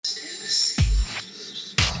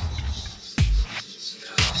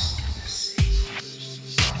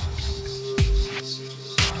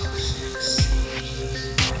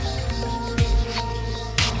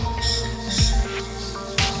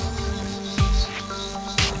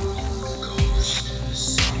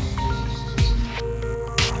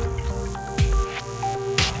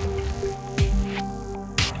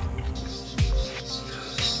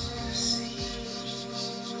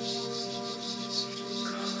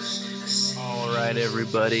right,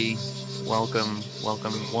 everybody. Welcome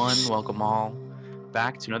one, welcome all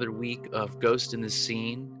back to another week of Ghost in the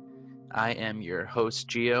Scene. I am your host,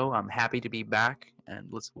 Gio. I'm happy to be back, and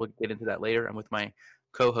we'll get into that later. I'm with my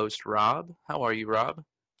co-host, Rob. How are you, Rob?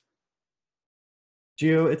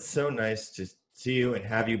 Gio, it's so nice to see you and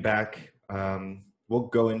have you back. We'll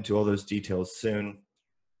go into all those details soon.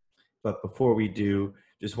 But before we do,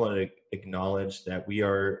 just want to acknowledge that we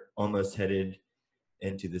are almost headed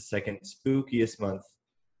into the second spookiest month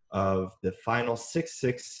of the final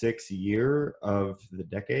 666 year of the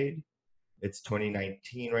decade. It's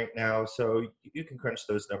 2019 right now, so you can crunch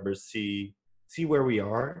those numbers, see where we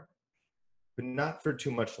are, but not for too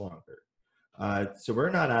much longer. So we're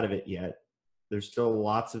not out of it yet. There's still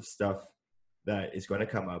lots of stuff that is going to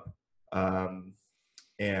come up,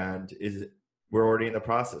 and we're already in the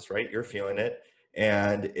process, right? You're feeling it,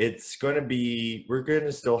 and it's going to be. We're going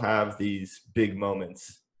to still have these big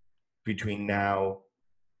moments between now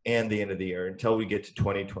and the end of the year until we get to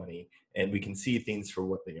 2020, and we can see things for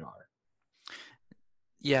what they are.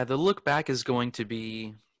 Yeah, the look back is going to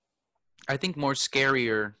be, I think, more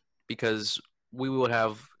scarier because we would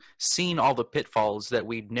have seen all the pitfalls that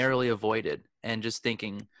we narrowly avoided and just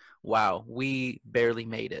thinking, wow, we barely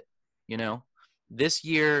made it. You know, this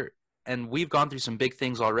year, and we've gone through some big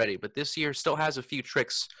things already, but this year still has a few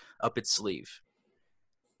tricks up its sleeve.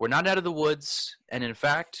 We're not out of the woods, and in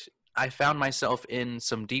fact, I found myself in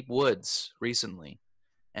some deep woods recently,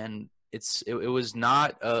 and it was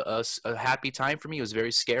not a happy time for me. It was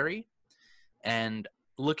very scary, and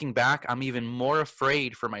looking back, I'm even more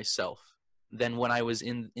afraid for myself than when I was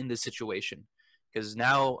in this situation, because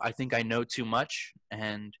now I think I know too much,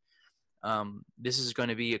 and this is going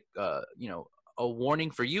to be a warning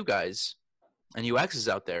for you guys and you exes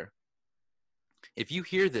out there. If you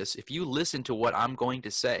hear this, if you listen to what I'm going to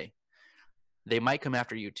say, they might come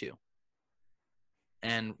after you too.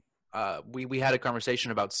 And we had a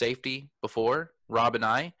conversation about safety before, Rob and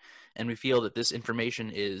I, and we feel that this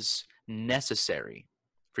information is necessary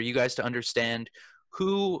for you guys to understand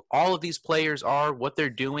who all of these players are, what they're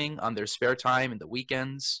doing on their spare time and the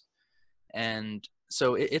weekends. And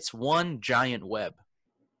so it's one giant web.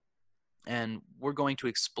 And we're going to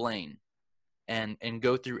explain and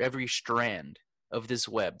go through every strand of this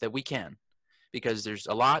web that we can, because there's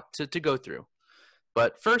a lot to go through.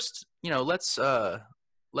 But first, let's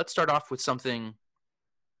start off with something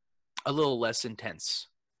a little less intense,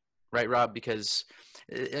 right, Rob? Because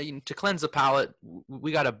to cleanse the palate,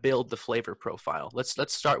 we got to build the flavor profile.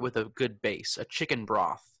 Let's start with a good base, a chicken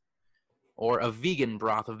broth, or a vegan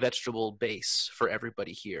broth, a vegetable base for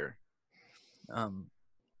everybody here.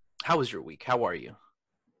 How was your week? How are you?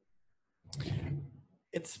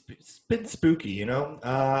 It's been spooky,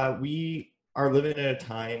 we are living in a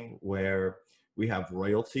time where we have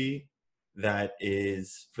royalty that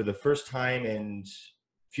is, for the first time in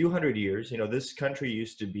a few hundred years, this country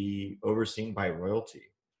used to be overseen by royalty,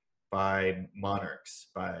 by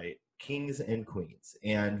monarchs, by kings and queens.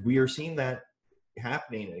 And we are seeing that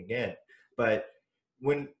happening again. But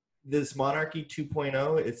when this monarchy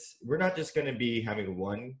 2.0, we're not just going to be having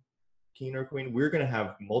one king or queen, we're going to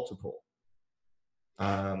have multiple.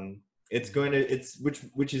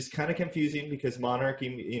 Which is kind of confusing because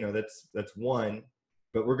monarchy, that's one,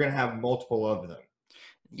 but we're going to have multiple of them.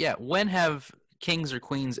 Yeah, when have kings or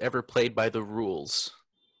queens ever played by the rules,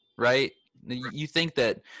 right? You think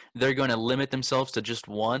that they're going to limit themselves to just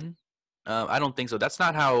one? I don't think so. That's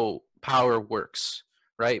not how power works,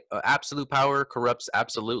 right? Absolute power corrupts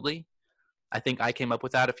absolutely. I think I came up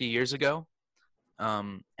with that a few years ago.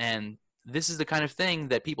 And this is the kind of thing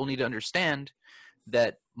that people need to understand,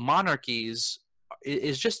 that monarchies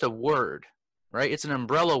is just a word, right? It's an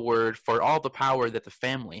umbrella word for all the power that the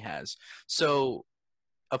family has. So,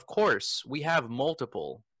 of course, we have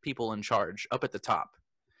multiple people in charge up at the top.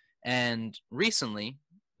 And recently,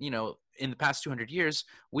 in the past 200 years,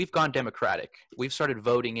 we've gone democratic. We've started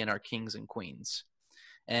voting in our kings and queens.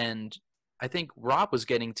 And I think Rob was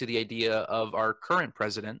getting to the idea of our current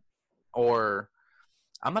president, or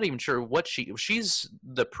I'm not even sure what she's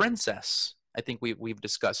the princess. I think we've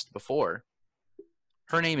discussed before.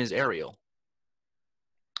 Her name is Ariel,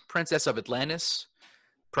 Princess of Atlantis,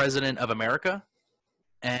 President of America,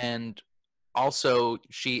 and also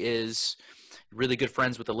she is really good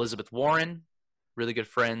friends with Elizabeth Warren, really good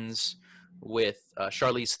friends with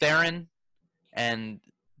Charlize Theron, and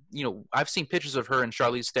I've seen pictures of her and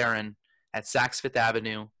Charlize Theron at Saks Fifth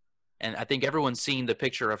Avenue, and I think everyone's seen the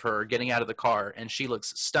picture of her getting out of the car, and she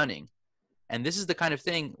looks stunning. And this is the kind of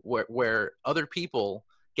thing where other people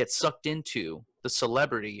get sucked into the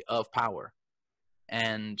celebrity of power.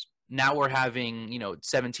 And now we're having,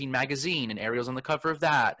 17 magazine and Ariel's on the cover of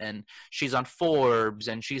that, and she's on Forbes,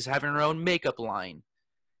 and she's having her own makeup line.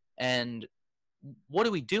 And what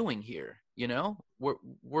are we doing here?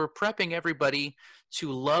 We're prepping everybody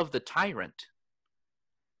to love the tyrant,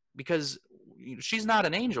 because she's not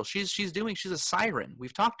an angel. She's a siren.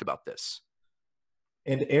 We've talked about this.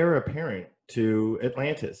 And heir apparent to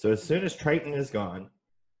Atlantis. So as soon as Triton is gone,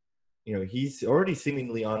 he's already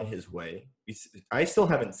seemingly on his way. I still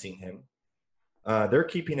haven't seen him. They're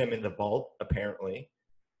keeping him in the vault, apparently.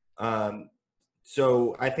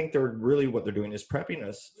 So I think what they're doing is prepping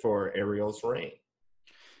us for Ariel's reign.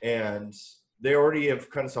 And they already have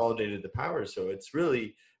consolidated the power. So it's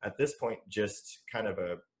really, at this point, just kind of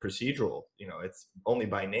a procedural. It's only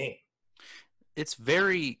by name. It's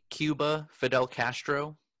very Cuba, Fidel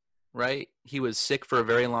Castro, right? He was sick for a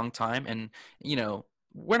very long time. And,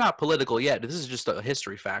 we're not political yet. This is just a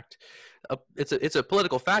history fact. It's a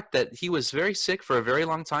political fact that he was very sick for a very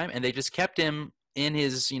long time, and they just kept him in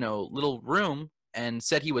his, little room and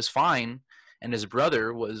said he was fine, and his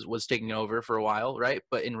brother was taking over for a while, right?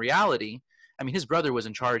 But in reality, I mean, his brother was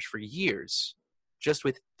in charge for years, just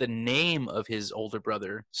with the name of his older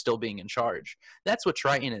brother still being in charge. That's what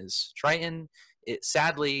Triton is. Triton,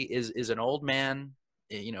 sadly, is an old man,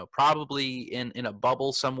 probably in a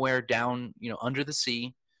bubble somewhere down, under the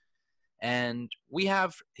sea. And we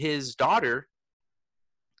have his daughter,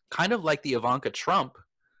 kind of like the Ivanka Trump,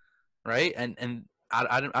 right? And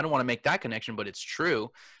I don't want to make that connection, but it's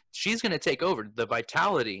true. She's going to take over. The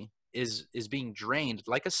vitality is being drained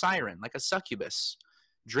like a siren, like a succubus,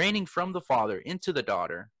 draining from the father into the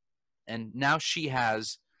daughter. And now she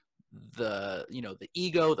has the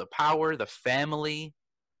ego, the power, the family,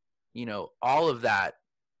 all of that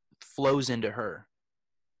flows into her,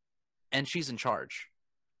 and she's in charge.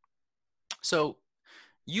 So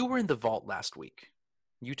you were in the vault last week.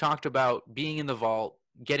 You talked about being in the vault,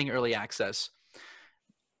 getting early access.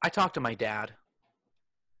 I talked to my dad,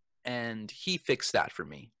 and he fixed that for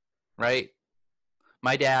me, right?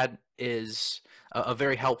 My dad is a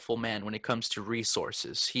very helpful man when it comes to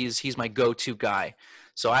resources. He's my go-to guy.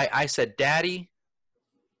 So I said, Daddy,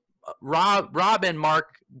 Rob and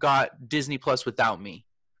Mark got Disney Plus without me.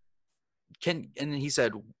 And he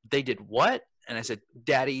said, they did what? And I said,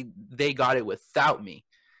 Daddy, they got it without me.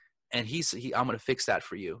 And I'm going to fix that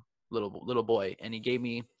for you, little boy. And he gave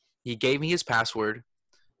me his password.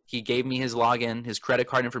 He gave me his login, his credit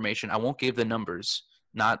card information. I won't give the numbers.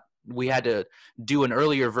 We had to do an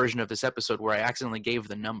earlier version of this episode where I accidentally gave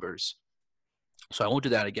the numbers. So I won't do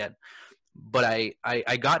that again. But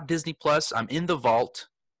I got Disney Plus. I'm in the vault.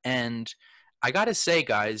 And I got to say,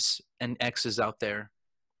 guys and exes out there,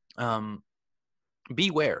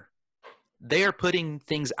 beware. They are putting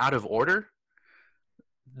things out of order.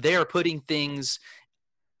 They are putting things,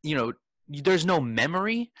 there's no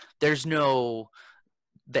memory. There's no,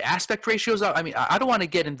 the aspect ratios. I mean, I don't want to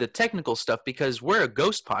get into technical stuff because we're a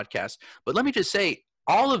ghost podcast, but let me just say,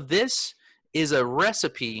 all of this is a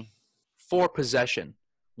recipe for possession.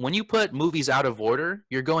 When you put movies out of order,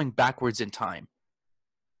 you're going backwards in time.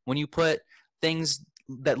 When you put things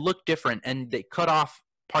that look different and they cut off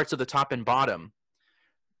parts of the top and bottom,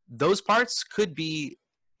 those parts could be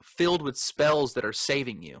filled with spells that are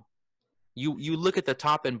saving you. You look at the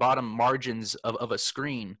top and bottom margins of a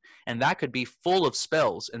screen, and that could be full of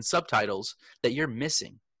spells and subtitles that you're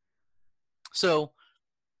missing. So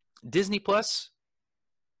Disney Plus,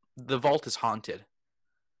 the vault is haunted.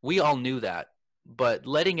 We all knew that, but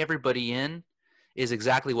letting everybody in is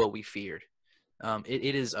exactly what we feared.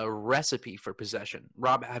 It is a recipe for possession.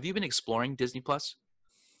 Rob, have you been exploring Disney Plus?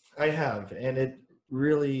 I have, and it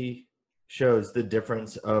really shows the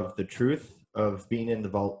difference of the truth of being in the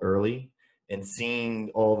vault early and seeing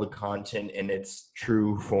all the content in its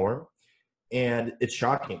true form. And it's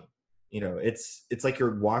shocking. It's like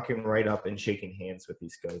you're walking right up and shaking hands with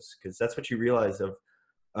these ghosts, because that's what you realize of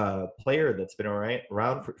a player that's been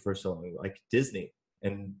around for so long, like Disney,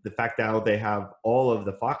 and the fact that they have all of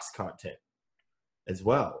the Fox content as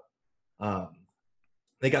well.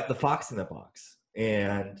 They got the Fox in the box,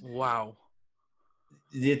 and wow,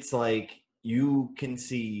 it's like you can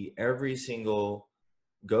see every single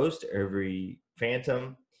ghost, every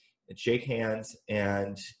phantom, and shake hands,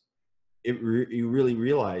 and you really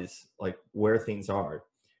realize like where things are.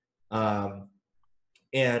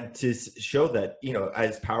 And to show that,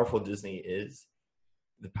 as powerful Disney is,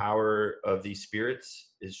 the power of these spirits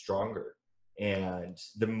is stronger. And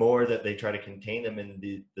the more that they try to contain them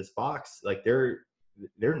in this box, like they're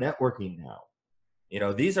networking now.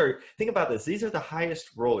 Think about this. These are the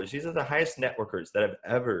highest rollers. These are the highest networkers that have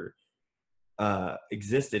ever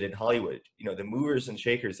existed in Hollywood. You know, the movers and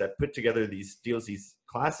shakers that put together these deals, these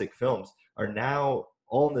classic films, are now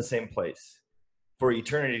all in the same place for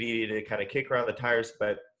eternity to kind of kick around the tires.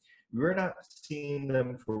 But we're not seeing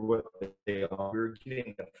them for what they are. We're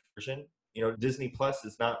getting a version. You know, Disney Plus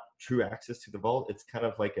is not true access to the vault. It's kind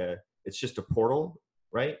of like it's just a portal,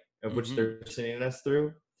 right? Of which Mm-hmm. they're sending us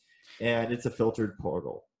through. And it's a filtered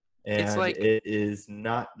portal. It's And it is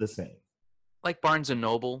not the same. like Barnes and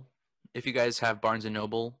Noble. If you guys have Barnes and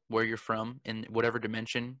Noble where you're from, in whatever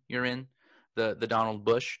dimension you're in, the Donald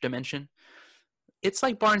Bush dimension, it's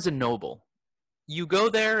like Barnes and Noble. You go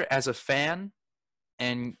there as a fan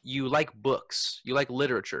and you like books, you like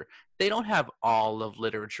literature. They don't have all of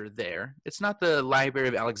literature there. It's not the Library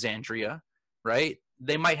of Alexandria, right?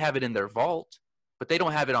 They might have it in their vault, but they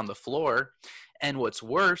don't have it on the floor. And what's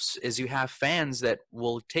worse is you have fans that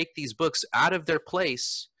will take these books out of their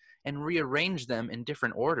place and rearrange them in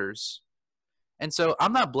different orders. And so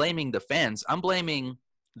I'm not blaming the fans. I'm blaming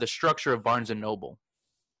the structure of Barnes and Noble.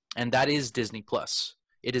 And that is Disney Plus.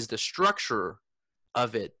 It is the structure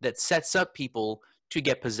of it that sets up people to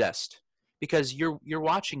get possessed, because you're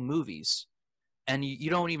watching movies and you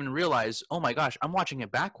don't even realize, oh my gosh, I'm watching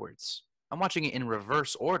it backwards. I'm watching it in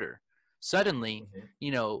reverse order. Suddenly, Mm-hmm.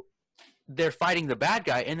 you know, they're fighting the bad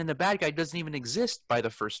guy, and then the bad guy doesn't even exist by the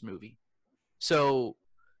first movie. So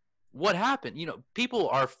what happened? You know, people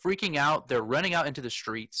are freaking out. They're running out into the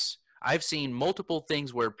streets. I've seen multiple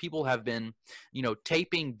things where people have been, you know,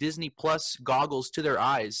 taping Disney Plus goggles to their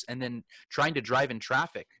eyes and then trying to drive in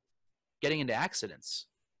traffic, getting into accidents.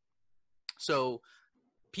 So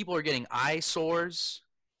people are getting eye sores,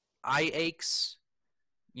 eye aches.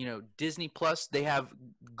 You know, Disney Plus, they have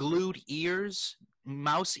glued ears,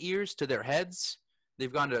 mouse ears to their heads.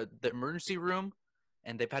 They've gone to the emergency room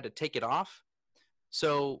and they've had to take it off.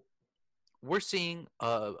 So we're seeing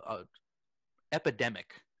a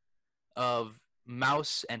epidemic of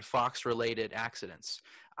mouse and fox related accidents.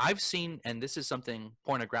 I've seen, and this is something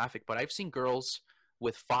pornographic, but I've seen girls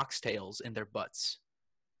with foxtails in their butts.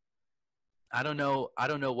 I don't know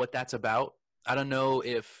what that's about. I don't know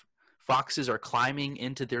if foxes are climbing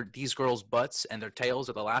into these girls' butts and their tails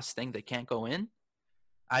are the last thing they can't go in.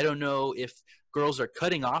 I don't know if girls are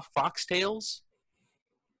cutting off foxtails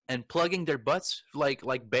and plugging their butts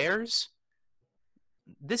like bears.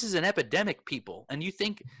 This is an epidemic, people. And you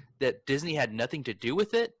think that Disney had nothing to do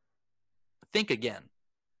with it? Think again.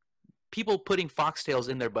 People putting foxtails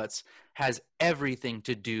in their butts has everything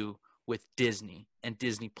to do with Disney and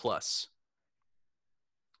Disney Plus.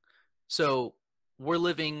 So we're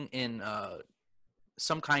living in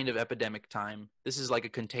some kind of epidemic time. This is like a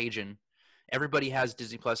contagion. Everybody has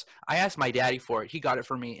Disney Plus. I asked my daddy for it. He got it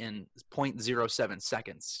for me in 0.07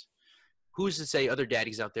 seconds. Who's to say other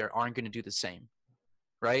daddies out there aren't going to do the same,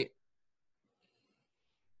 right?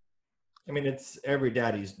 I mean, it's every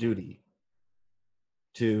daddy's duty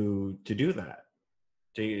to do that,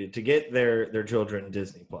 to get their children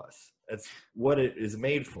Disney Plus. That's what it is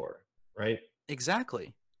made for, right?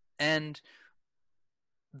 Exactly. And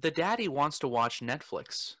the daddy wants to watch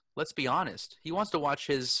Netflix. Let's be honest. He wants to watch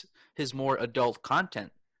his more adult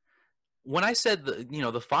content. When I said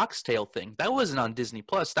the foxtail thing, that wasn't on Disney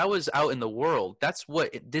Plus. That was out in the world. That's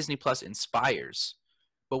what Disney Plus inspires.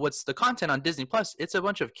 But what's the content on Disney Plus? It's a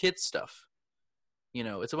bunch of kids stuff. You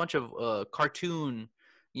know, it's a bunch of cartoon.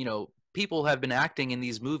 You know, people have been acting in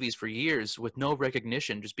these movies for years with no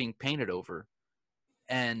recognition, just being painted over,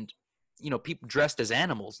 and you know, people dressed as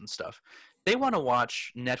animals and stuff. They want to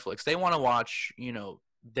watch Netflix. They want to watch, you know,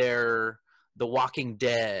 The Walking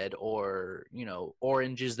Dead, or you know,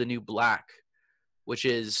 Orange is the New Black, which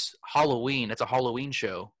is Halloween. It's a Halloween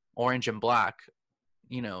show. Orange and Black.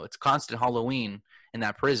 You know, it's constant Halloween in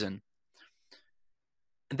that prison.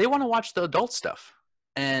 And they want to watch the adult stuff.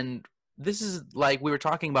 And this is like we were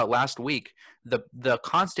talking about last week, the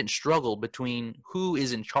constant struggle between who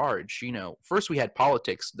is in charge. You know, first we had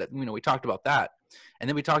politics, that, you know, we talked about that. And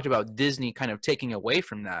then we talked about Disney kind of taking away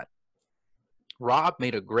from that. Rob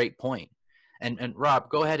made a great point. And Rob,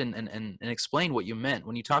 go ahead and explain what you meant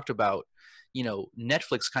when you talked about, you know,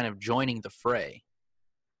 Netflix kind of joining the fray.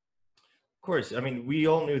 Of course. I mean, we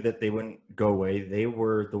all knew that they wouldn't go away. They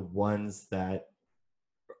were the ones that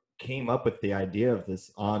came up with the idea of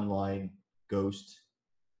this online ghost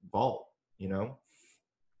vault, you know?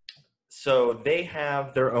 So they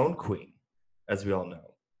have their own queen, as we all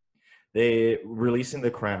know. They releasing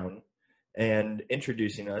The Crown and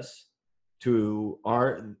introducing us to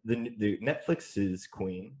the Netflix's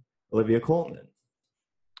queen, Olivia Colman.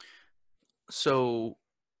 So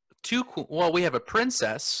well, we have a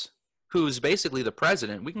princess who's basically the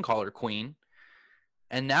president. We can call her queen.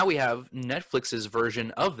 And now we have Netflix's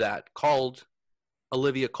version of that called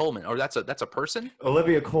Olivia Colman, or that's a person.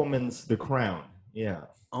 Olivia Colman's The Crown. Yeah,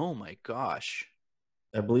 Oh my gosh.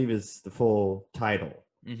 I believe is the full title.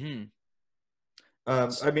 Mm-hmm.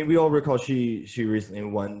 I mean, we all recall she recently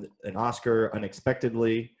won an Oscar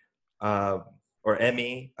unexpectedly, uh, or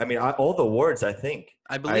Emmy. I mean, all the awards. I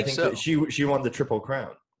I believe think so. that she won the Triple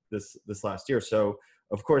Crown this last year. So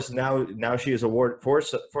of course now she is awarded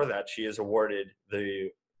for that. She is awarded the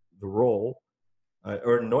role,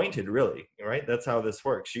 or anointed, really, right? That's how this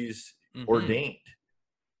works. She's Mm-hmm. ordained.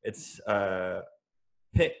 It's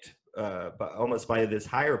picked almost by this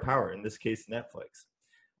higher power, in this case Netflix,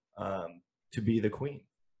 to be the queen.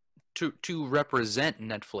 To represent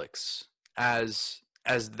Netflix as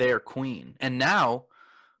their queen. And now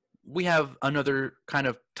we have another kind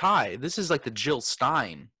of tie. This is like the Jill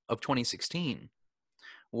Stein of 2016,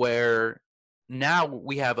 where now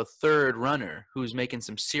we have a third runner who's making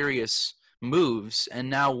some serious moves and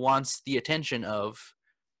now wants the attention of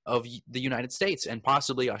the United States and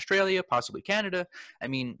possibly Australia, possibly Canada. I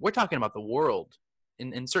mean, we're talking about the world.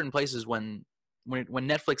 In certain places when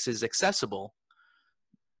Netflix is accessible,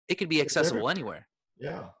 it could be It's accessible everywhere.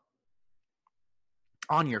 anywhere Yeah.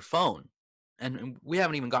 on your phone. And we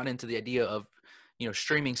haven't even gotten into the idea of,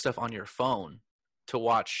 streaming stuff on your phone to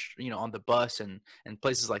watch, on the bus and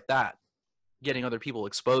places like that, getting other people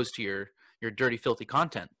exposed to your dirty, filthy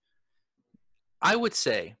content. I would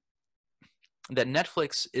say that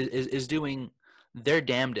Netflix is doing their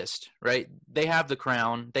damnedest, right? They have The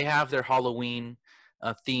Crown, they have their Halloween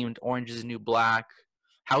themed Orange is the New Black.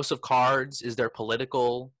 House of Cards is their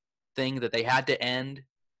political thing that they had to end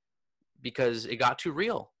because it got too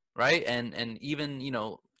real, right? And even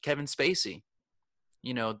Kevin Spacey,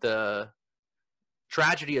 the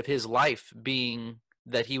tragedy of his life being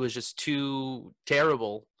that he was just too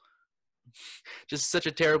terrible, just such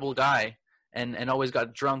a terrible guy, and always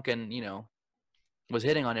got drunk and was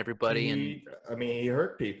hitting on everybody, and I mean, he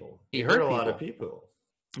hurt people. he He hurt hurt a lot of people.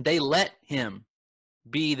 people. They let him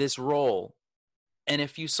be this role. And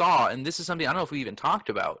if you saw, and this is something I don't know if we even talked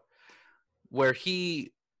about, where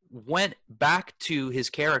he went back to his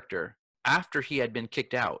character after he had been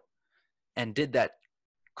kicked out and did that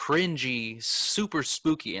cringy, super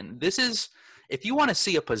spooky. And this is, if you want to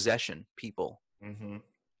see a possession, people, Mm-hmm.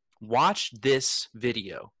 watch this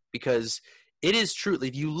video because it is truly,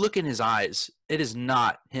 if you look in his eyes, it is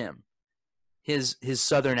not him. His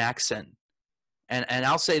southern accent. And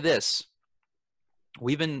I'll say this.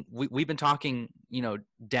 We've been talking,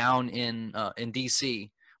 down in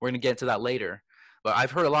DC. We're going to get to that later. But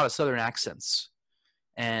I've heard a lot of southern accents,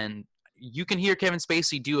 and you can hear Kevin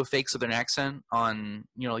Spacey do a fake southern accent on,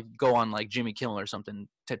 go on like Jimmy Kimmel or something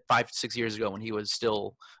 5-6 years ago when he was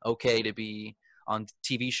still okay to be on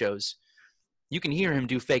TV shows. You can hear him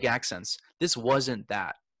do fake accents. This wasn't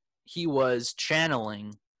that. He was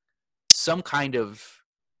channeling some kind of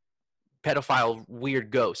pedophile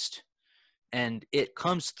weird ghost, and it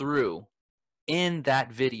comes through in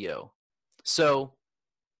that video. So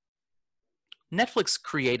Netflix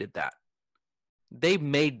created that. They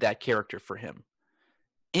made that character for him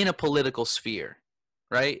in a political sphere,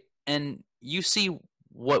 right? And you see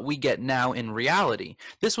what we get now in reality.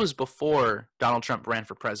 This was before Donald Trump ran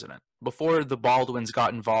for president, before the Baldwins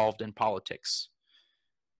got involved in politics.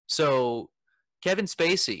 So Kevin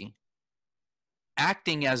Spacey,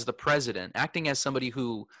 acting as the president, acting as somebody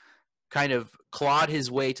who kind of clawed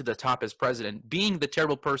his way to the top as president, being the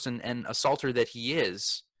terrible person and assaulter that he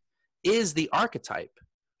is the archetype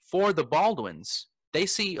for the Baldwins. They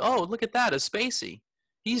see, oh, look at that, a Spacey.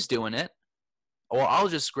 He's doing it. Or I'll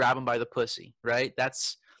just grab him by the pussy, right?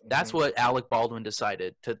 That's Mm-hmm. what Alec Baldwin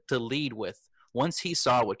decided to lead with once he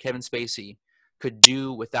saw what Kevin Spacey could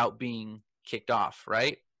do without being kicked off,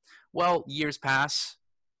 right? Well, years pass,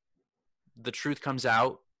 the truth comes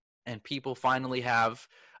out, and people finally have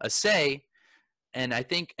a say. And I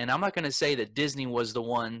think, and I'm not going to say that Disney was the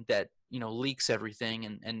one that leaks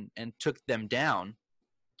everything and took them down,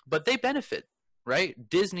 but they benefit, right?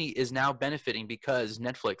 Disney is now benefiting because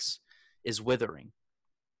Netflix is withering,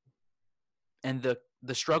 and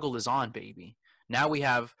the struggle is on, baby. Now we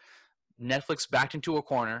have Netflix backed into a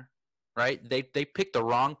corner, right? They picked the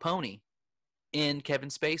wrong pony in Kevin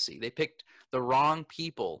Spacey. They picked the wrong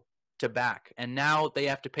people to back, and now they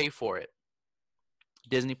have to pay for it.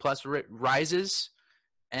 Disney Plus rises,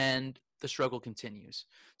 and the struggle continues.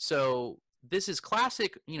 So this is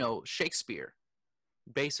classic, Shakespeare,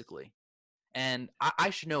 basically. And I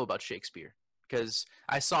should know about Shakespeare because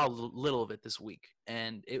I saw a little of it this week,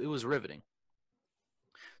 and it was riveting.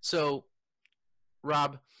 So,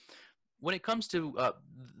 Rob, when it comes to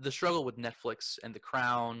the struggle with Netflix and The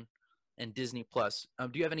Crown and Disney Plus,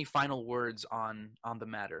 do you have any final words on the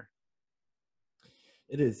matter?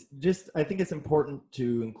 It is just, I think it's important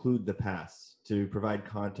to include the past to provide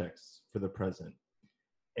context for the present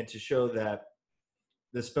and to show that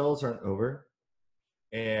the spells aren't over.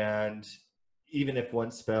 And even if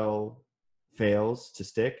one spell fails to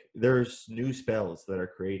stick, there's new spells that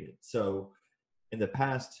are created. So in the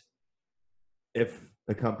past, if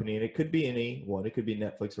a company, and it could be any one, it could be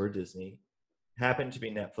Netflix or Disney, happened to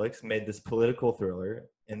be Netflix, made this political thriller,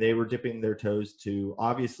 and they were dipping their toes to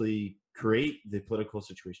obviously create the political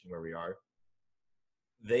situation where we are,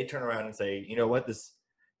 they turn around and say, you know what, this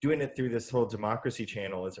doing it through this whole democracy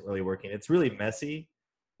channel isn't really working. It's really messy.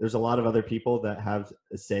 There's a lot of other people that have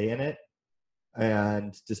a say in it.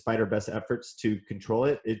 And despite our best efforts to control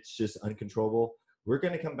it, it's just uncontrollable. We're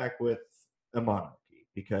going to come back with a monarchy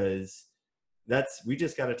because we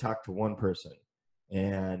just got to talk to one person.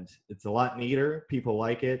 And it's a lot neater. People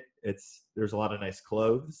like it. There's a lot of nice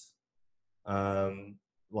clothes, a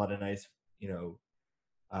lot of nice,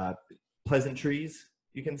 pleasantries,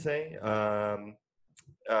 you can say,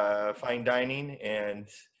 fine dining and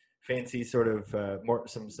fancy sort of more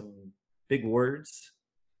some big words.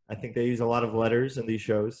 I think they use a lot of letters in these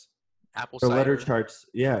shows. Apple Their letter cider. charts,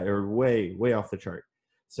 yeah, are way off the chart.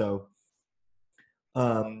 So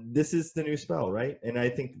this is the new spell, right? And I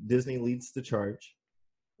think Disney leads the charge.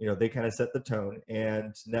 They kind of set the tone,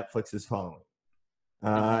 and Netflix is following.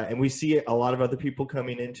 And we see a lot of other people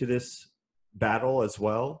coming into this battle as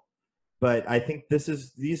well. But I think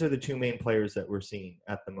these are the two main players that we're seeing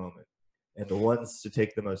at the moment, and the ones to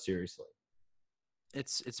take the most seriously.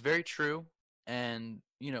 It's very true, and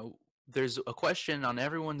there's a question on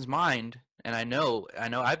everyone's mind, and I know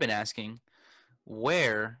I've been asking,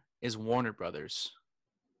 where is Warner Brothers?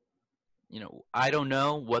 I don't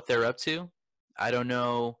know what they're up to. I don't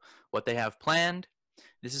know what they have planned.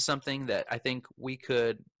 This is something that I think we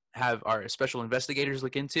could have our special investigators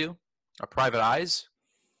look into, our private eyes,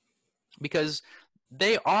 because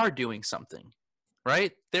they are doing something,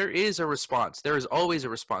 right? There is a response. There is always a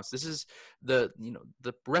response. This is the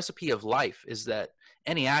recipe of life is that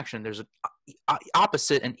any action, there's an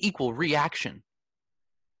opposite and equal reaction,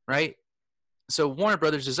 right? So Warner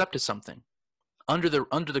Brothers is up to something under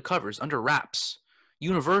the covers, under wraps.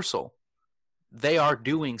 Universal, they are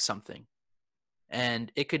doing something, and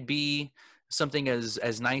it could be something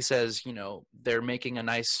as nice as they're making a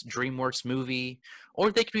nice DreamWorks movie,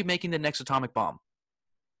 or they could be making the next atomic bomb.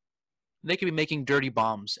 They could be making dirty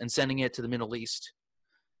bombs and sending it to the Middle East.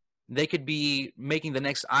 They could be making the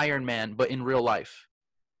next Iron Man, but in real life,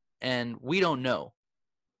 and we don't know.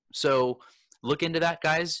 So look into that,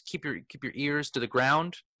 guys. Keep your ears to the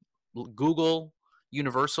ground. Google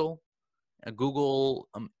Universal, Google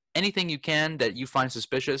anything you can that you find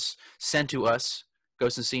suspicious. Send to us,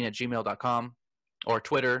 ghostinthescene@gmail.com, or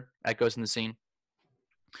Twitter @ghostinthescene.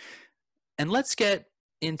 And let's get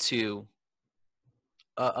into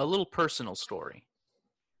a little personal story.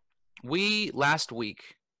 We last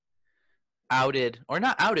week outed, or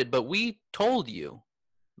not outed, but we told you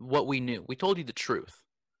what we knew. We told you the truth,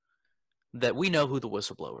 that we know who the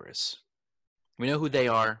whistleblower is. We know who they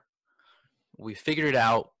are. We figured it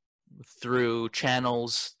out through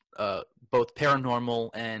channels, both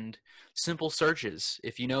paranormal and simple searches.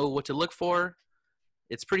 If you know what to look for,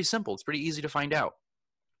 it's pretty simple. It's pretty easy to find out.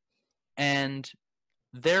 And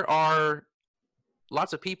there are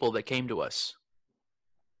lots of people that came to us,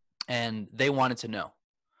 and they wanted to know.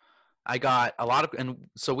 I got a lot of, and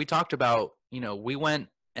so we talked about, we went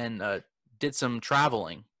and did some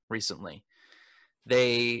traveling recently.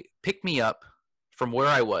 They picked me up from where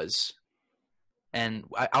I was, and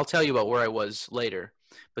I'll tell you about where I was later.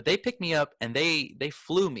 But they picked me up, and they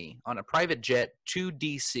flew me on a private jet to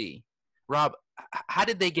DC. Rob, how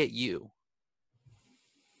did they get you?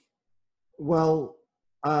 Well,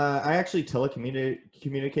 I actually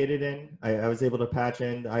telecommunicated in. I was able to patch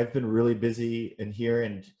in. I've been really busy in here,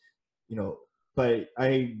 and but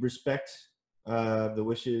I respect the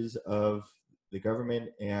wishes of the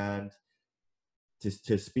government and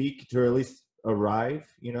to speak, to at least arrive.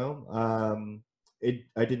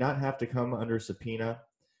 I did not have to come under subpoena.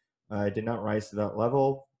 I did not rise to that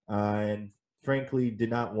level, and frankly, did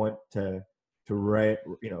not want to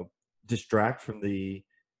distract from the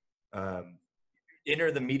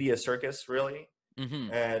enter the media circus, really,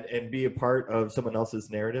 and be a part of someone else's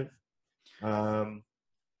narrative.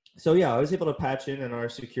 So yeah, I was able to patch in our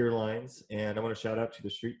secure lines, and I want to shout out to the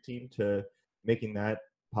street team to making that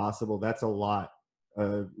possible. That's a lot.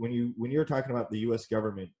 When you're talking about the U.S.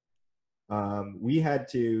 government we had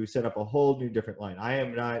to set up a whole new different line. I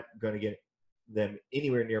am not going to get them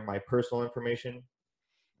anywhere near my personal information.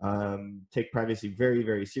 Take privacy very,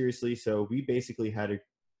 very seriously. So we basically had to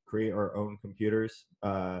create our own computers,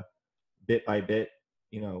 bit by bit.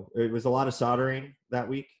 It was a lot of soldering that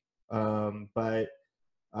week, but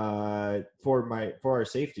for our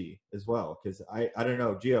safety as well. Because I don't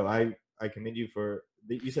know, Gio, I commend you for.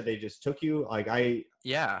 You said they just took you. Like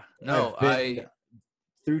Yeah. No, I've been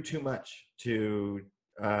through too much to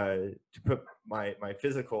put my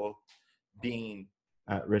physical being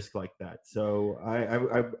at risk like that. So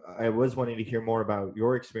I was wanting to hear more about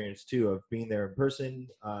your experience too of being there in person.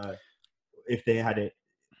 If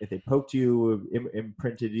they poked you,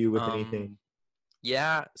 imprinted you with anything.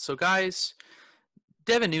 Yeah. So guys,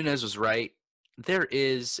 Devin Nunes was right. There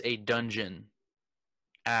is a dungeon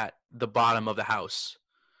at the bottom of the House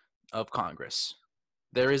of Congress.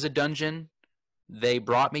 There is a dungeon. They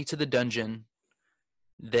brought me to the dungeon.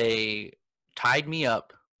 They tied me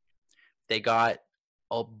up. They got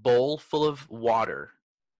a bowl full of water,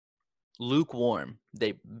 lukewarm.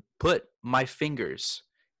 They put my fingers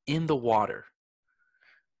in the water.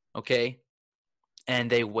 Okay? And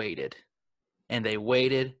they waited. And they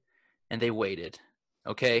waited. And they waited.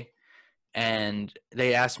 Okay? And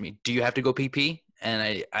they asked me, "Do you have to go pee pee?"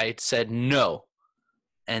 And I said no.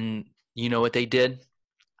 And you know what they did?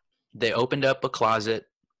 They opened up a closet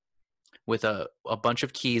with a bunch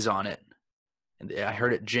of keys on it. And I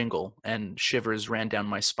heard it jingle and shivers ran down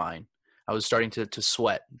my spine. I was starting to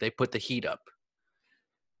sweat. They put the heat up.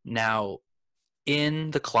 Now,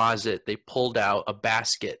 in the closet, they pulled out a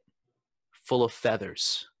basket full of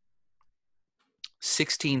feathers.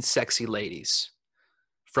 16 sexy ladies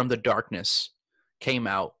from the darkness came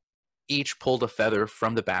out, each pulled a feather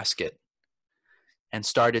from the basket and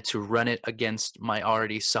started to run it against my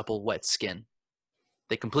already supple, wet skin.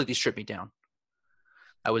 They completely stripped me down.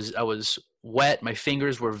 I was wet. My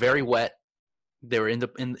fingers were very wet. They were in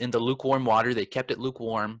the lukewarm water. They kept it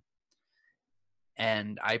lukewarm,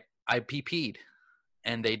 and I pee-peed,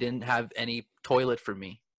 and they didn't have any toilet for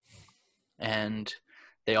me, and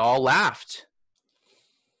they all laughed,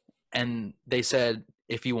 and they said,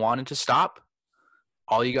 "If you wanted to stop,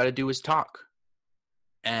 all you got to do is talk."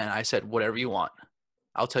 And I said, "Whatever you want.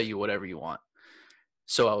 I'll tell you whatever you want."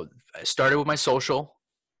 So I started with my social,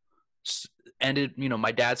 ended,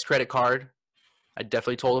 my dad's credit card. I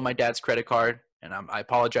definitely told him my dad's credit card, and I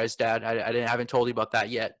apologize, Dad. I haven't told you about that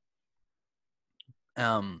yet.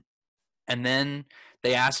 And then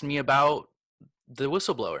they asked me about the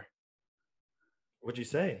whistleblower. What'd you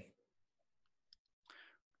say?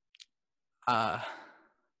 I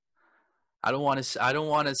don't want to. I don't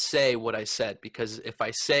want to say what I said, because if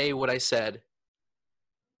I say what I said,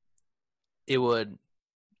 it would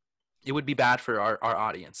be bad for our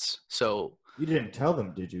audience. So You didn't tell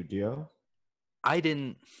them, did you, Dio? I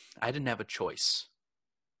didn't have a choice,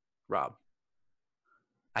 Rob.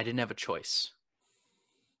 I didn't have a choice.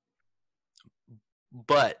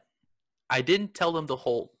 But I didn't tell them the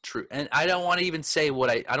whole truth. And I don't want to even say what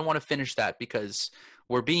I don't want to finish that, because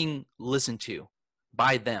we're being listened to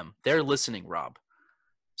by them. They're listening, Rob.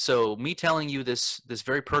 So me telling you this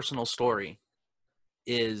very personal story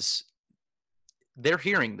is, they're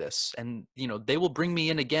hearing this, and they will bring me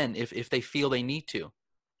in again if they feel they need to.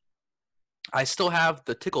 I still have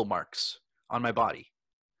the tickle marks on my body.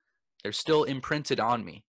 They're still imprinted on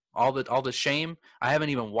me. All the shame, I haven't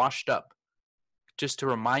even washed up, just to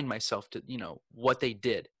remind myself to what they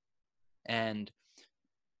did. And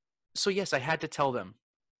so yes, I had to tell them.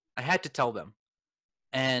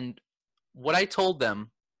 And what I told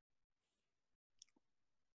them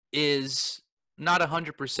is not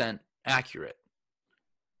 100% accurate,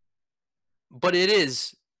 but it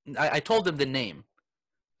is. I told them the name,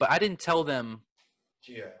 but I didn't tell them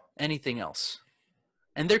anything else.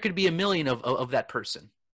 And there could be a million of that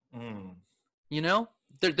person.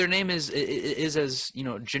 Their name is as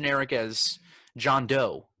generic as John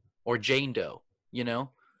Doe or Jane Doe.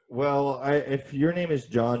 Well, if your name is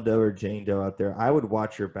John Doe or Jane Doe out there, I would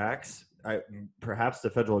watch your backs. Perhaps the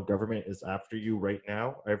federal government is after you right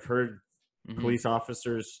now. I've heard police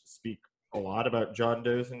officers speak a lot about John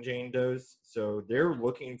Does and Jane Does, so they're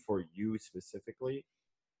looking for you specifically.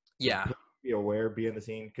 Yeah. Be aware, be on the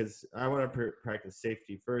scene, because I want to practice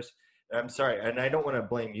safety first. I'm sorry, and I don't want to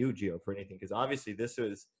blame you, Gio, for anything, because obviously this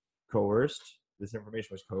was coerced. This information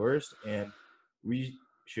was coerced, and we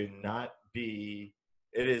should not be.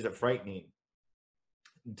 It is a frightening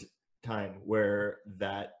time where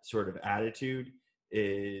that sort of attitude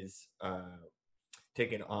is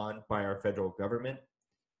taken on by our federal government,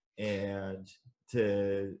 and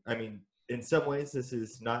I mean, in some ways this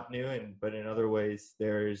is not new, but in other ways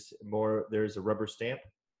there's a rubber stamp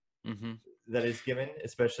Mm-hmm. that is given,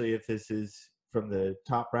 especially if this is from the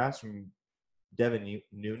top brass, from Devin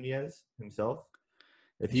Nunez himself.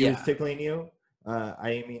 If he was Yeah. tickling you,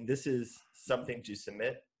 I mean, this is something to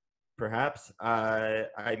submit. Perhaps,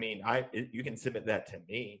 I mean, you can submit that to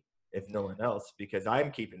me if no one else, because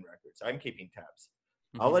I'm keeping records. I'm keeping tabs.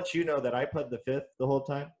 I'll Mm-hmm. let you know that I pled the fifth the whole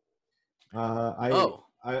time. Uh, I, Oh.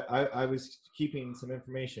 I was keeping some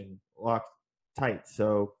information locked tight.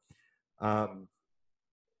 So, um,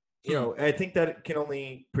 Hmm. I think that it can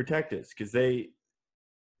only protect us because they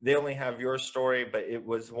only have your story, but it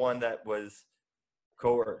was one that was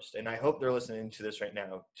coerced. And I hope they're listening to this right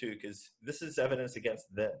now too, because this is evidence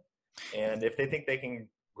against them. And if they think they can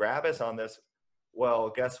grab us on this,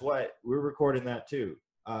 well, guess what? We're recording that too.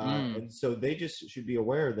 Mm. And so they just should be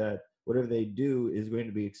aware that whatever they do is going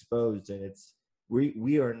to be exposed. And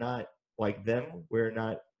we are not like them. We're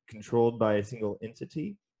not controlled by a single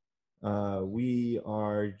entity. We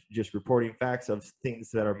are just reporting facts of things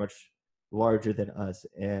that are much larger than us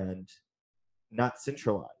and not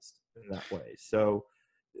centralized in that way. So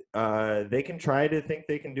they can try to think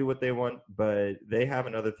they can do what they want, but they have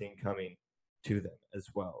another thing coming to them as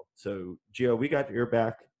well. So, Gio, we got your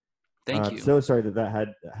back. Thank I'm you. so sorry that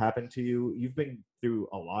had happened to you. You've been through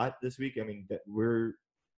a lot this week. I mean, we're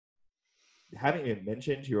haven't even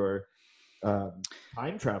mentioned your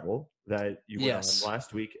time travel that you went on Yes.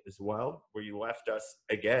 last week as well, where you left us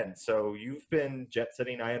again. So you've been jet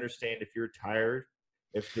setting. I understand if you're tired,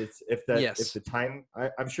 if Yes. the time,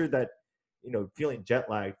 I'm sure that feeling jet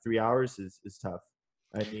lag 3 hours is tough.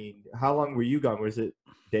 I mean, how long were you gone? Was it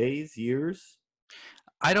days, years?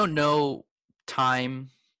 I don't know time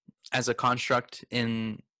as a construct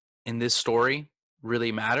in this story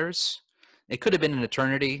really matters. It could have been an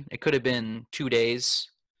eternity. It could have been 2 days.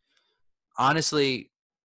 Honestly,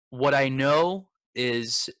 what I know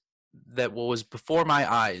is that what was before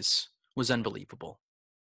my eyes was unbelievable.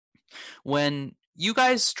 When you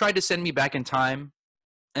guys tried to send me back in time,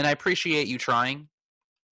 and I appreciate you trying,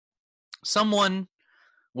 someone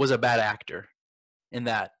was a bad actor in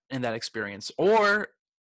that experience, or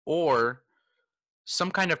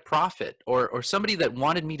some kind of prophet, or somebody that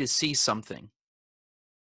wanted me to see something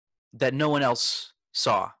that no one else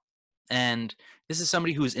saw. And this is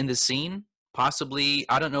somebody who's in the scene, possibly.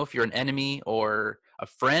 I don't know if you're an enemy or a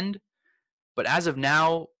friend, but as of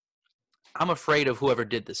now, I'm afraid of whoever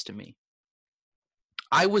did this to me.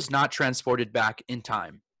 I was not transported back in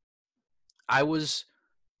time. I was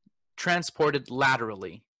transported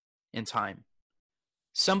laterally in time.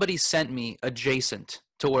 Somebody sent me adjacent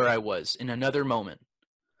to where I was in another moment.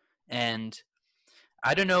 And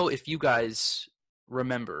I don't know if you guys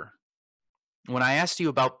remember when I asked you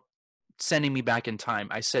about sending me back in time,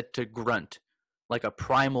 I said to grunt, like a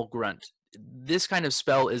primal grunt. This kind of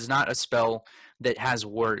spell is not a spell that has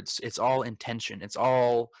words. It's all intention. It's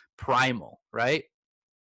all primal, right?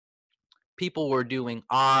 People were doing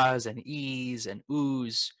ahs and e's and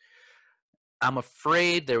oohs. I'm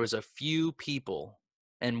afraid there was a few people,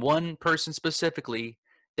 and one person specifically,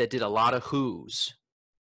 that did a lot of who's.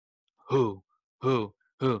 Who, who,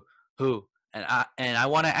 who, who. And I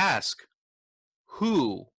want to ask,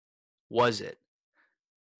 who was it?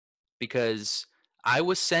 Because I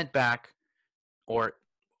was sent back, or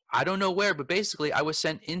I don't know where, but basically I was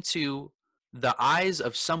sent into the eyes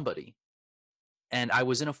of somebody, and I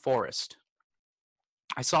was in a forest.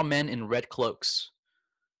 I saw men in red cloaks.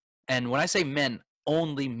 And when I say men,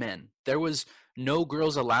 only men. There was no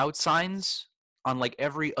girls allowed signs on like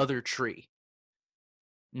every other tree.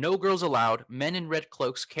 No girls allowed, men in red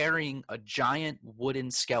cloaks carrying a giant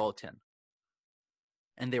wooden skeleton.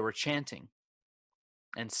 And they were chanting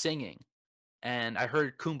and singing. And I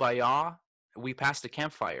heard Kumbaya. We passed a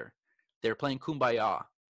campfire. They were playing Kumbaya.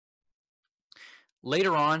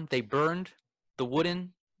 Later on, they burned the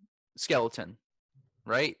wooden skeleton,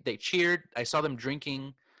 right? They cheered. I saw them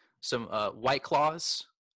drinking some White Claws,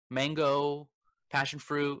 mango, passion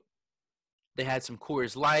fruit. They had some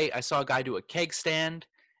Coors Light. I saw a guy do a keg stand.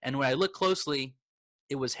 And when I looked closely,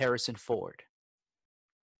 it was Harrison Ford.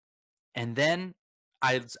 And then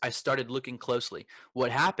I started looking closely.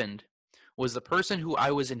 What happened was the person who I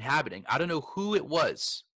was inhabiting, I don't know who it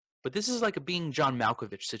was, but this is like a being John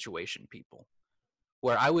Malkovich situation, people,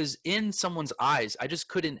 where I was in someone's eyes. I just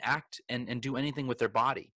couldn't act and do anything with their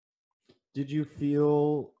body. Did you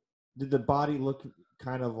feel? Did the body look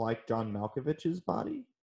kind of like John Malkovich's body?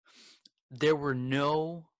 There were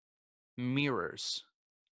no mirrors,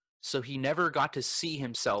 so he never got to see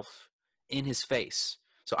himself in his face.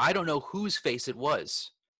 So I don't know whose face it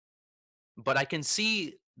was, but I can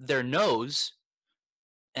see their nose,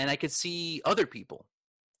 and I could see other people,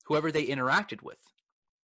 whoever they interacted with.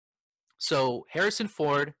 So Harrison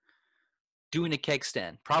Ford doing a keg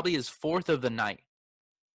stand, probably his fourth of the night,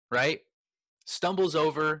 right? Stumbles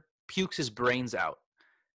over, pukes his brains out,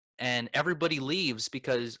 and everybody leaves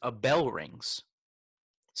because a bell rings.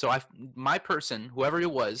 So my person, whoever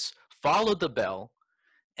it was, followed the bell,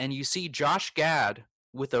 and you see Josh Gad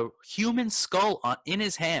with a human skull in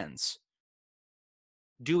his hands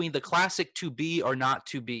doing the classic to be or not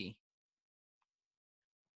to be.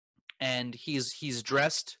 And he's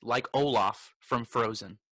dressed like Olaf from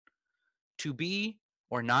Frozen. To be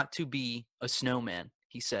or not to be a snowman,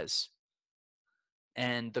 he says.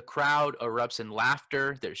 And the crowd erupts in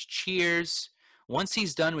laughter. There's cheers. Once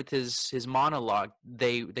he's done with his monologue,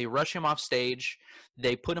 they rush him off stage.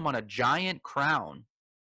 They put him on a giant crown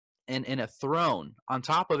and in a throne on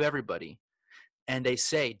top of everybody. And they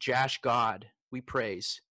say, Josh God, we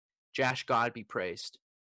praise. Josh God be praised.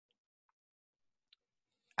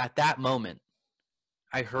 At that moment,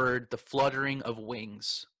 I heard the fluttering of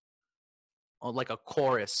wings, like a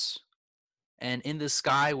chorus, and in the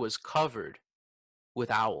sky was covered with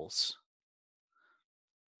owls.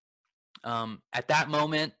 At that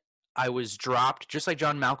moment, I was dropped, just like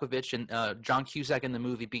John Malkovich and John Cusack in the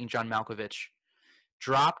movie being John Malkovich,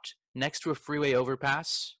 dropped next to a freeway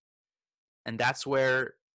overpass, and that's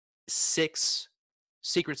where 6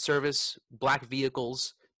 Secret Service black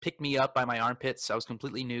vehicles picked me up by my armpits. I was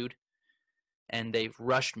completely nude, and they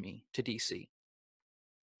rushed me to DC.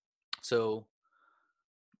 So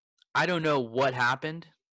I don't know what happened,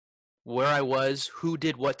 where I was, who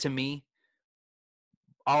did what to me.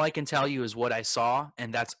 All I can tell you is what I saw,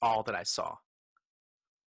 and that's all that I saw.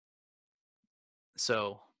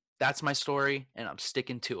 So that's my story, and I'm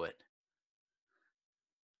sticking to it.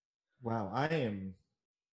 Wow, I am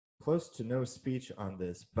close to no speech on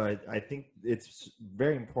this, but I think it's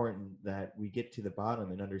very important that we get to the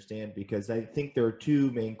bottom and understand, because I think there are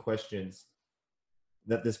 2 main questions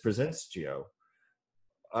that this presents, Gio,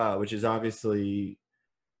 which is obviously,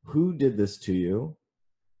 who did this to you,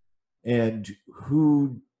 and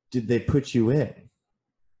who did they put you in?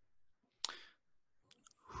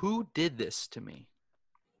 Who did this to me?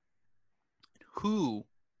 Who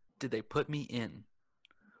did they put me in?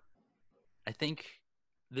 I think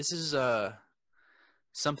this is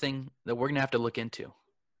something that we're going to have to look into.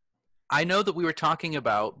 I know that we were talking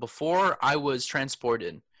about, before I was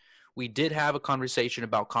transported, we did have a conversation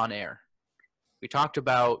about Con Air. We talked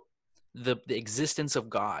about the existence of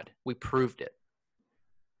God. We proved it.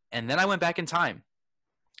 And then I went back in time.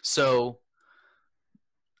 So,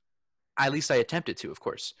 at least I attempted to, of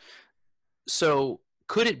course. So,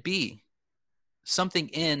 could it be something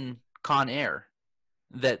in Con Air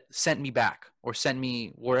that sent me back or sent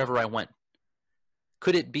me wherever I went?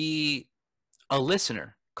 Could it be a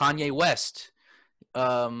listener, Kanye West,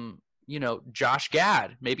 Josh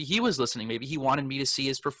Gad? Maybe he was listening. Maybe he wanted me to see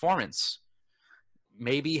his performance.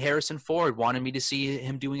 Maybe Harrison Ford wanted me to see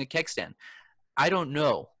him doing a keg stand. I don't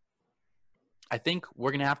know. I think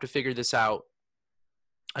we're going to have to figure this out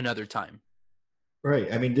another time.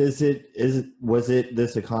 Right. I mean, was it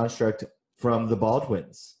this a construct from the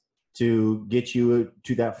Baldwins to get you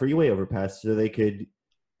to that freeway overpass so they could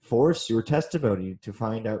force your testimony to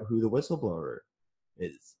find out who the whistleblower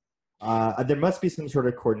is? There must be some sort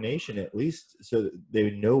of coordination, at least, so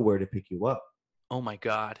they know where to pick you up. Oh my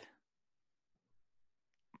God.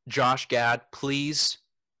 Josh Gad, please,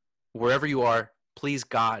 wherever you are, please,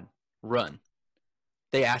 God, run.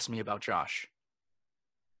 They asked me about Josh.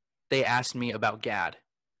 They asked me about Gad.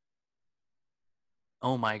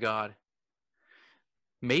 Oh my God.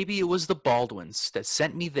 Maybe it was the Baldwins that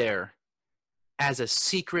sent me there as a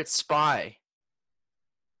secret spy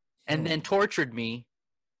and then tortured me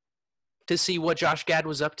to see what Josh Gad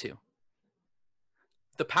was up to.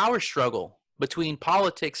 The power struggle between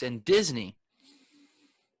politics and Disney.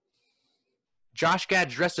 Josh Gad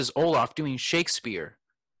dressed as Olaf doing Shakespeare.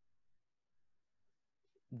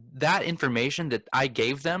 That information that I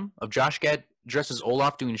gave them of Josh Gad dressed as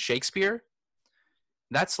Olaf doing Shakespeare,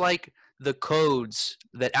 that's like the codes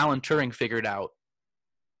that Alan Turing figured out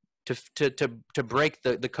to break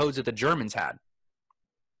the codes that the Germans had.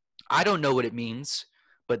 I don't know what it means,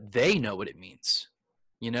 but they know what it means.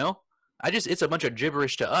 You know? It's a bunch of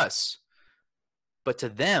gibberish to us. But to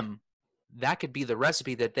them, that could be the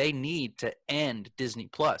recipe that they need to end Disney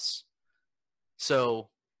Plus. So,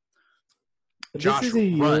 Josh, this is a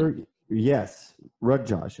year, run. Yes, run,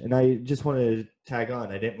 Josh. And I just want to tag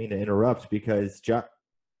on. I didn't mean to interrupt, because Josh,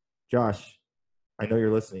 I know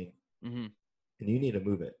you're listening, Mm-hmm. and you need to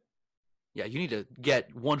move it. Yeah, you need to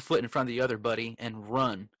get one foot in front of the other, buddy, and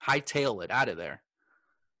run, hightail it out of there.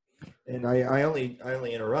 And I only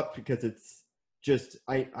interrupt because it's just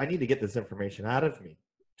I need to get this information out of me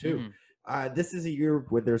too. Hmm. This is a year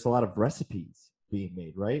where there's a lot of recipes being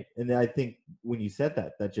made, right? And I think when you said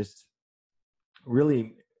that, that just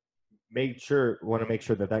really want to make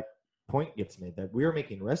sure that that point gets made, that we're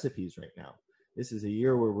making recipes right now. This is a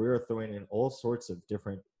year where we're throwing in all sorts of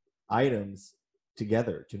different items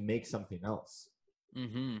together to make something else.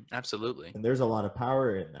 Hmm. Absolutely. And there's a lot of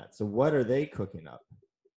power in that. So what are they cooking up?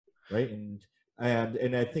 Right. And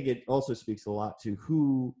I think it also speaks a lot to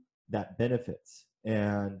who that benefits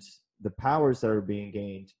and the powers that are being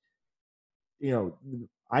gained.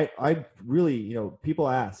 I really, people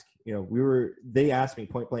ask, they asked me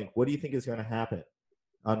point blank, what do you think is going to happen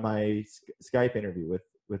on my Skype interview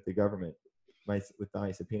with the government, with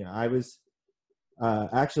my subpoena? I was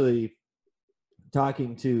actually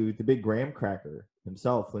talking to the big Graham cracker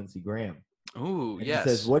himself, Lindsey Graham. Ooh, And yes. he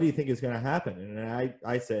says, what do you think is going to happen? And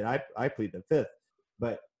I said, I plead the fifth.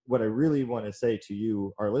 But what I really want to say to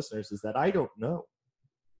you, our listeners, is that I don't know.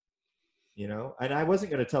 And I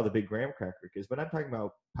wasn't going to tell the big Graham cracker, because when I'm talking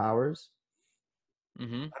about powers,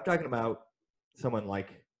 Hmm. I'm talking about someone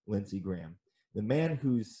like Lindsey Graham, the man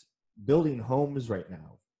who's building homes right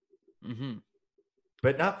now, Hmm.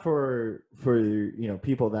 but not for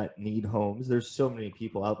people that need homes. There's so many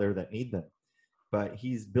people out there that need them, but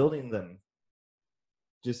he's building them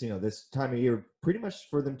just this time of year, pretty much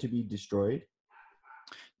for them to be destroyed,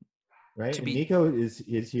 right? And Nico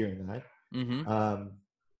is hearing that. Hmm.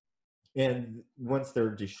 And once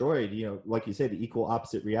they're destroyed, like you say, the equal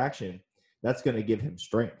opposite reaction, that's going to give him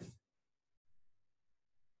strength.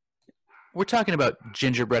 We're talking about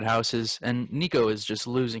gingerbread houses, and Nico is just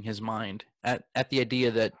losing his mind at the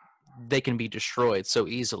idea that they can be destroyed so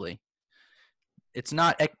easily. It's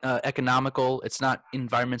not economical. It's not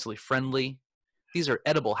environmentally friendly. These are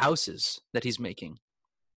edible houses that he's making.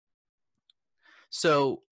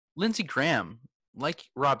 So Lindsey Graham, like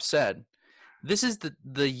Rob said, this is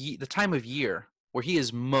the time of year where he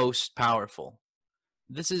is most powerful.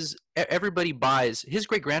 This is everybody buys. His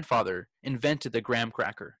great grandfather invented the graham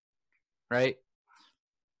cracker, right?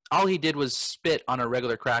 All he did was spit on a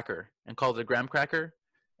regular cracker and called it a graham cracker,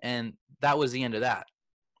 and that was the end of that.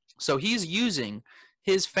 So he's using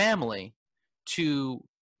his family to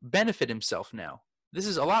benefit himself now. This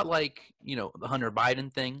is a lot like the Hunter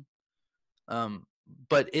Biden thing,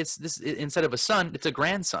 but it's this instead of a son, it's a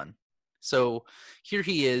grandson. So here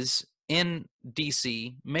he is in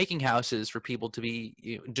DC making houses for people to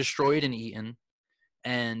be destroyed and eaten,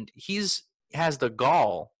 and has the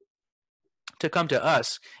gall to come to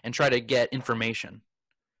us and try to get information,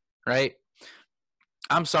 right?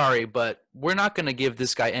 I'm sorry, but we're not going to give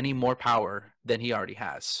this guy any more power than he already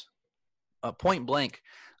has. Point blank,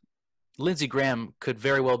 Lindsey Graham could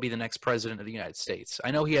very well be the next president of the United States.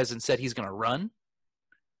 I know he hasn't said he's going to run,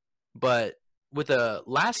 but with a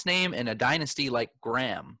last name and a dynasty like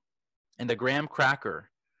Graham and the Graham cracker,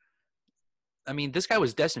 I mean, this guy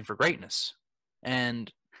was destined for greatness.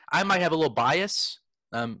 And I might have a little bias.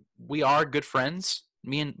 We are good friends,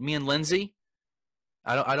 me and Lindsey.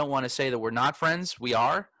 I don't want to say that we're not friends. We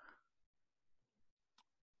are.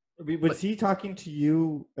 Was he talking to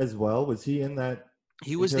you as well? Was he in that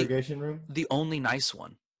interrogation room? The only nice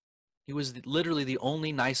one. He was literally the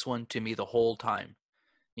only nice one to me the whole time.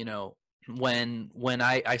 When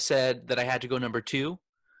I said that I had to go number 2,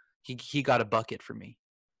 he got a bucket for me,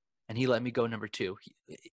 and he let me go number 2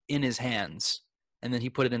 in his hands, and then he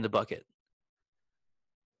put it in the bucket.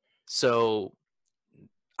 So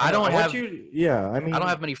I don't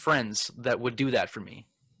have many friends that would do that for me,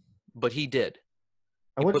 but he did.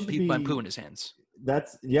 He put my poo in his hands.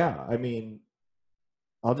 I mean,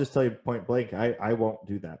 I'll just tell you point blank, I won't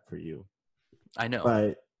do that for you. I know.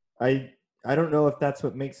 But I don't know if that's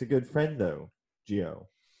what makes a good friend, though, Gio.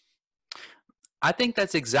 I think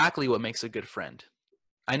that's exactly what makes a good friend.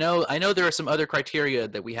 I know there are some other criteria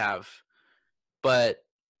that we have, but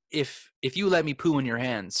if you let me poo in your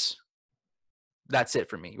hands, that's it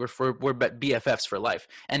for me. We're BFFs for life.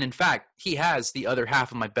 And in fact, he has the other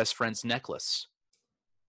half of my best friend's necklace.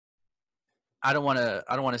 I don't want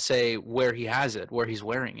to say where he has it, where he's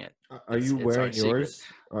wearing it. Are you wearing yours?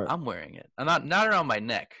 I'm wearing it. I'm not around my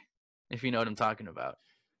neck, if you know what I'm talking about.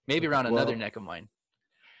 Maybe around another neck of mine,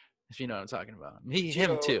 if you know what I'm talking about.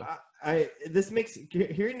 Him too.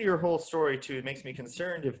 Hearing your whole story too, it makes me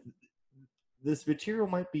concerned if this material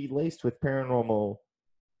might be laced with paranormal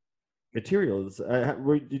materials.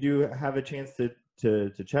 Did you have a chance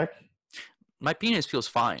to check? My penis feels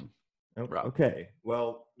fine. Okay.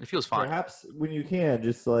 Well, it feels fine. Perhaps when you can,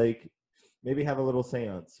 just like maybe have a little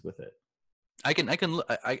seance with it.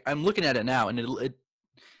 I'm looking at it now, and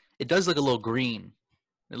it does look a little green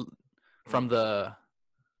from the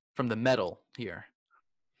metal here.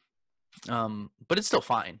 But it's still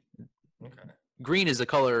fine. Okay. Green is the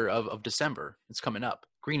color of December. It's coming up.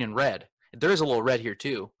 Green and red. There is a little red here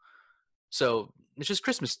too. So it's just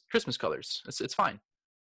Christmas colors. It's fine.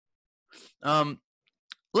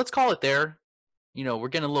 Let's call it there. We're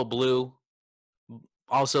getting a little blue.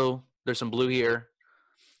 Also, there's some blue here.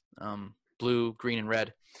 Blue, green, and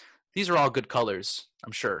red. These are all good colors,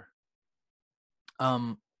 I'm sure.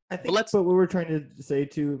 I think, but what we're trying to say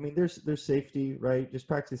too, I mean, there's safety, right? Just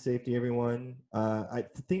practice safety, everyone.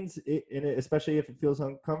 Especially if it feels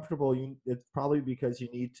uncomfortable, it's probably because you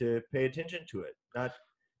need to pay attention to it,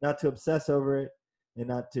 not to obsess over it, and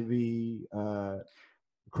not to be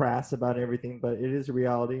crass about everything. But it is a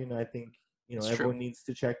reality, and I think everyone needs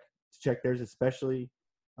to check theirs, especially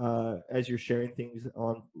as you're sharing things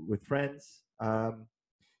with friends.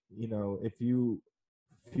 If you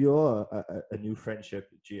feel a new friendship,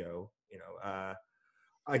 Gio,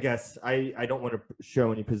 I guess I don't want to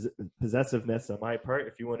show any possessiveness on my part.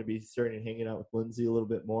 If you want to be starting hanging out with Lindsay a little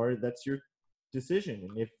bit more, that's your decision.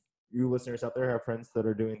 And if you listeners out there have friends that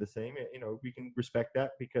are doing the same, we can respect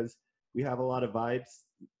that, because we have a lot of vibes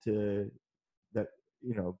to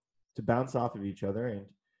bounce off of each other, and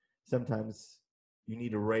sometimes you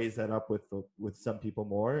need to raise that up with some people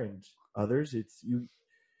more, and others you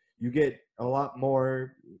get a lot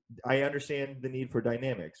more. I understand the need for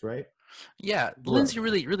dynamics, right? Yeah, Lindsay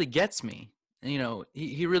really gets me.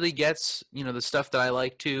 He really gets the stuff that I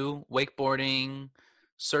like too: wakeboarding,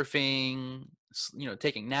 surfing,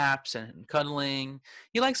 taking naps and cuddling.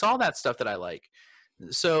 He likes all that stuff that I like.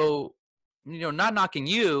 So, not knocking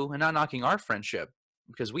you and not knocking our friendship,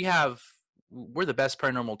 because we're the best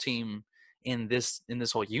paranormal team in this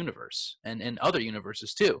whole universe, and other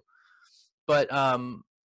universes too. But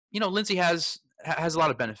Lindsay has a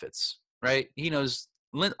lot of benefits, right? He knows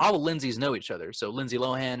all the Lindsays know each other. So Lindsay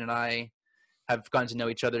Lohan and I have gotten to know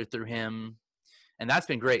each other through him, and that's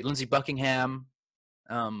been great. Lindsey Buckingham,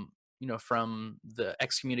 from the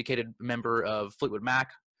excommunicated member of Fleetwood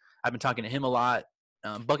Mac, I've been talking to him a lot.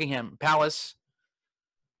 Buckingham Palace,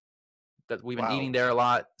 that we've been eating there a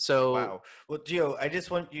lot. So wow. Well, Gio, I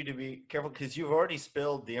just want you to be careful, because you've already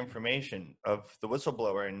spilled the information of the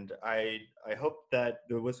whistleblower, and I hope that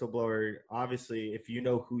the whistleblower, obviously, if you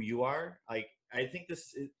know who you are, I think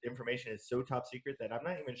this information is so top secret that I'm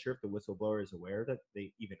not even sure if the whistleblower is aware that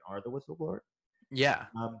they even are the whistleblower. Yeah.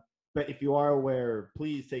 But if you are aware,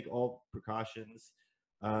 please take all precautions,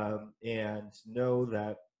 and know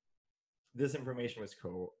that this information was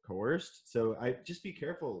coerced. So I just be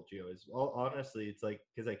careful, Gio. Honestly, it's like,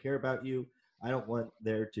 because I care about you, I don't want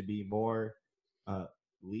there to be more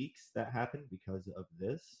leaks that happen because of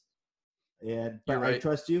this. But right. I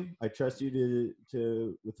trust you. I trust you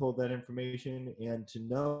to withhold that information, and to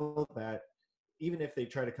know that even if they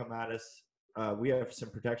try to come at us, we have some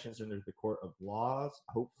protections under the court of laws.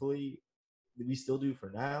 Hopefully, we still do for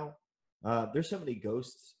now. There's so many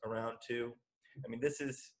ghosts around too. I mean, this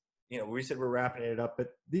is, we said we're wrapping it up, but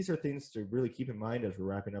these are things to really keep in mind as we're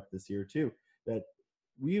wrapping up this year too, that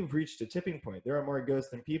we've reached a tipping point. There are more ghosts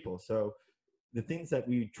than people. So the things that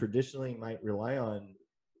we traditionally might rely on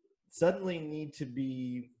suddenly need to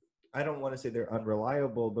be, I don't want to say they're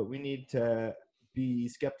unreliable, but we need to be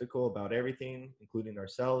skeptical about everything, including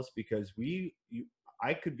ourselves, because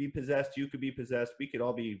I could be possessed, you could be possessed, we could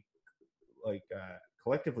all be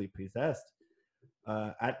collectively possessed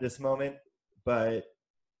at this moment. But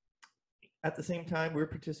at the same time, we're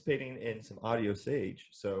participating in some audio sage.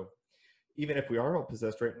 So even if we are all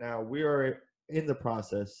possessed right now, we are in the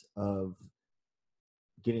process of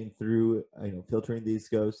getting through, filtering these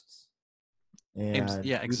ghosts. And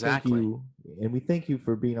yeah, exactly. We thank you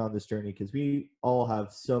for being on this journey, because we all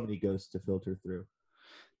have so many ghosts to filter through.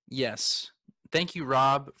 Yes. Thank you,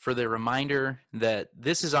 Rob, for the reminder that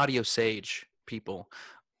this is Audio Sage, people.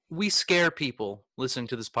 We scare people listening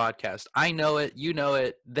to this podcast. I know it. You know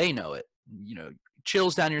it. They know it.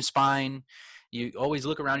 Chills down your spine. You always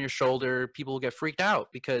look around your shoulder. People get freaked out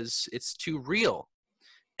because it's too real.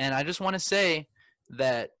 And I just want to say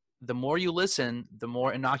that the more you listen, the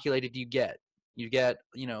more inoculated you get. You get,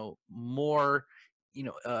 more,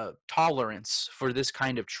 tolerance for this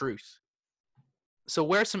kind of truth. So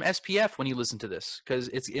wear some SPF when you listen to this, because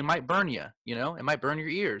it might burn you, it might burn your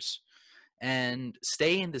ears. And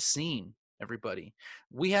stay in the scene, everybody.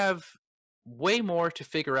 We have way more to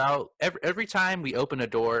figure out. Every time we open a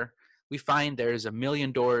door, we find there's a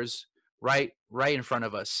million doors right in front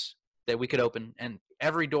of us that we could open, and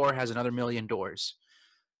every door has another million doors.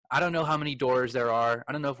 I don't know how many doors there are.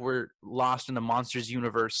 I don't know if we're lost in the monsters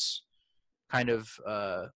universe, kind of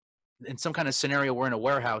in some kind of scenario. We're in a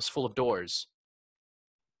warehouse full of doors,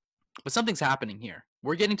 but something's happening here.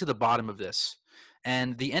 We're getting to the bottom of this,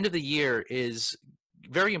 and the end of the year is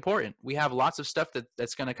very important. We have lots of stuff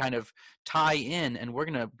that's going to kind of tie in, and we're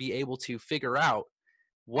going to be able to figure out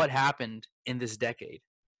what happened in this decade,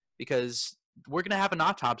 because we're going to have an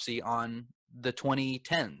autopsy on the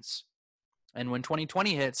 2010s. And when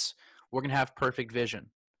 2020 hits, we're going to have perfect vision.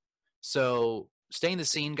 So stay in the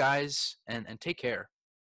scene, guys, and take care.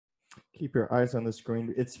 Keep your eyes on the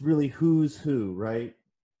screen. It's really who's who, right?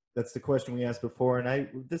 That's the question we asked before.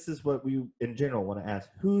 And this is what we, in general, want to ask.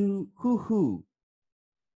 Who?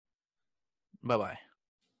 Bye-bye.